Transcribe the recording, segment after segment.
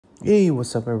Hey,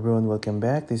 what's up everyone? Welcome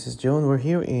back. This is Joan. We're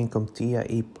here in Comptia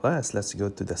A+. Let's go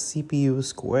to the CPU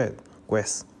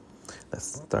quest.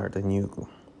 Let's start a new.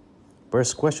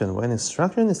 First question, when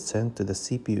instruction is sent to the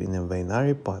CPU in a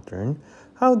binary pattern,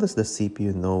 how does the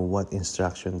CPU know what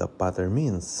instruction the pattern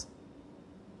means?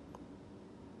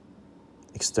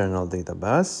 External data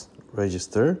bus,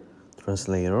 register,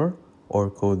 translator,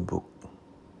 or codebook?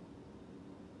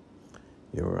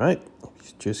 You're right. If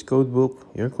you choose codebook,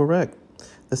 you're correct.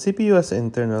 The CPU has an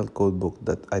internal codebook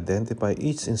that identifies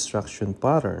each instruction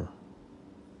pattern.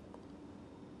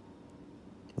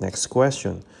 Next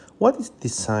question. What is the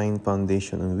design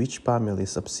foundation on which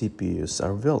families of CPUs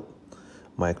are built?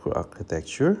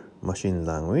 Microarchitecture, machine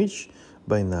language,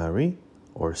 binary,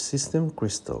 or system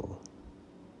crystal?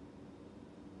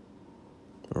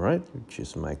 Alright, you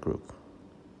choose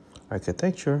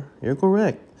microarchitecture. You're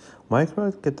correct.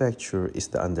 Microarchitecture is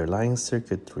the underlying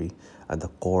circuitry at the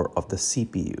core of the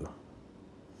CPU.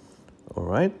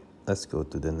 Alright, let's go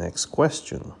to the next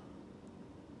question.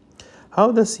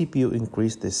 How does CPU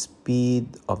increase the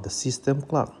speed of the system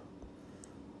clock?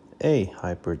 A.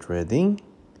 Hyperthreading.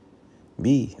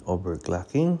 B.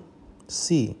 Overclocking.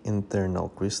 C. Internal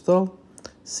crystal.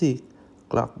 C.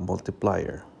 Clock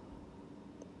multiplier.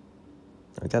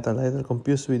 I got a little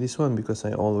confused with this one because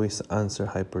I always answer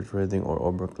hyperthreading or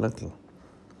overclocking.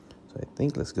 So I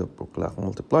think let's go for clock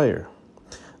multiplier.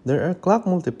 There are clock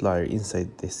multiplier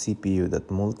inside the CPU that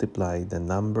multiply the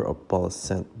number of pulses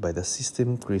sent by the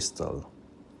system crystal.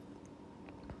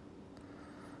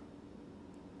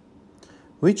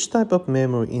 Which type of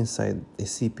memory inside the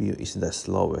CPU is the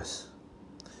slowest?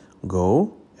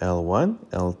 Go, L1,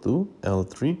 L2,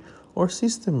 L3, or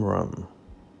system RAM?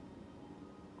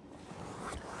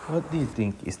 What do you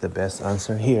think is the best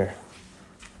answer here?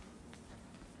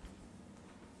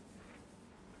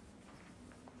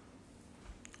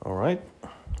 Alright,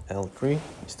 L3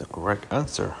 is the correct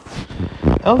answer.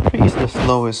 L3 is the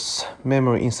slowest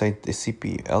memory inside the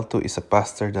CPU. L2 is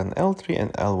faster than L3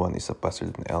 and L1 is faster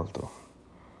than L2.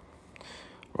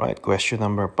 Right, question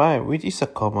number 5. Which is a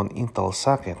common Intel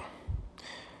socket?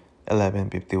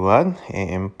 1151,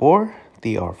 AM4,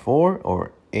 TR4,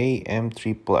 or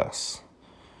AM3+?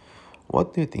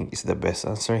 What do you think is the best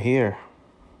answer here?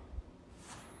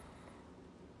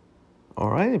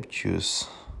 Alright, choose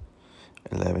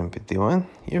 1151.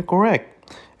 You're correct.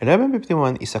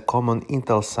 1151 is a common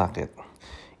Intel socket.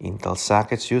 Intel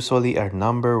sockets usually are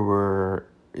numbered, where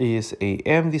is a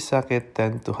AMD socket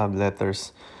tend to have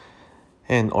letters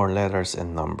or letters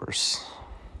and numbers.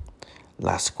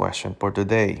 Last question for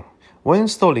today. When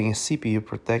installing a CPU,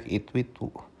 protect it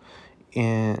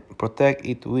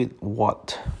with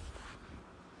what?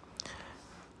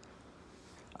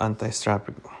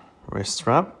 Anti-strap, wrist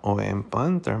strap, OEM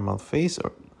pan, thermal face,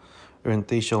 or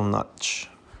orientation notch?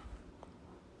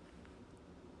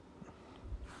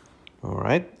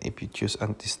 Alright, if you choose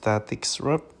anti-static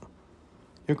strap,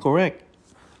 you're correct.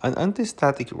 An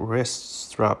anti-static wrist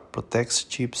strap protects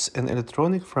chips and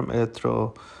electronics from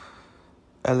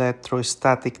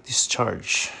electrostatic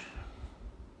discharge.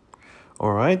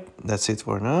 Alright, that's it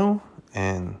for now,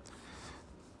 and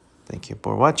thank you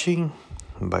for watching.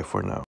 Bye for now.